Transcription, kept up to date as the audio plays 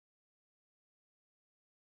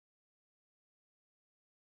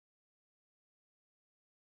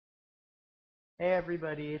Hey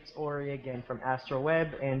everybody, it's Ori again from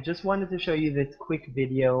AstroWeb, and just wanted to show you this quick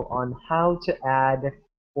video on how to add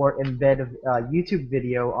or embed a YouTube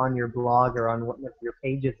video on your blog or on one of your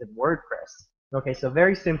pages in WordPress. Okay, so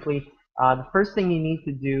very simply, the first thing you need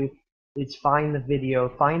to do is find the video,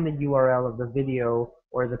 find the URL of the video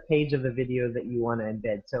or the page of the video that you want to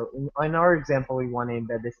embed. So in our example, we want to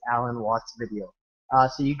embed this Alan Watts video.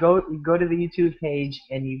 So you go to the YouTube page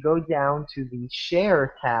and you go down to the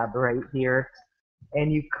Share tab right here,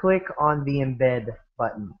 and you click on the embed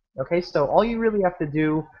button. Okay, so all you really have to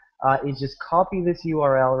do is just copy this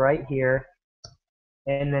URL right here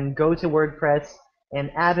and then go to WordPress and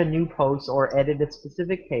add a new post or edit a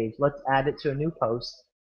specific page. Let's add it to a new post,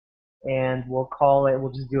 and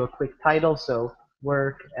we'll just do a quick title. So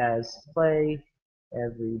work as play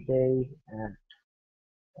every day at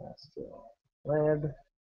AstroWeb.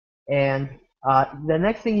 And the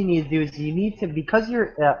next thing you need to do is you need to, because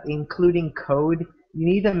you're including code, you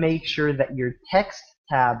need to make sure that your text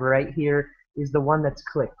tab right here is the one that's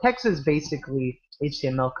clicked. Text is basically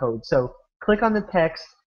HTML code. So click on the text,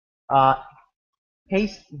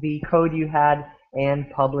 paste the code you had, and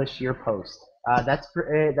publish your post. That's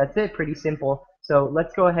it, pretty simple. So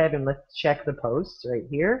let's go ahead and let's check the post right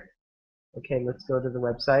here. Okay, let's go to the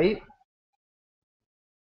website.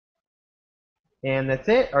 And that's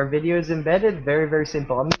it. Our video is embedded. Very, very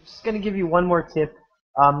simple. I'm just going to give you one more tip.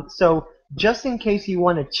 So just in case you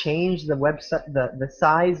want to change the website, the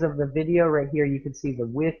size of the video right here, you can see the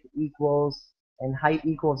width equals and height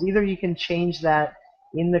equals. Either you can change that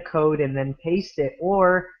in the code and then paste it,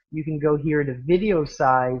 or you can go here to video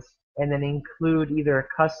size and then include either a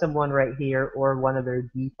custom one right here or one of their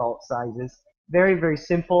default sizes. Very, very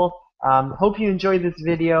simple. Hope you enjoyed this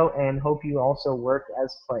video and hope you also work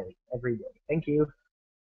as play every day. Thank you.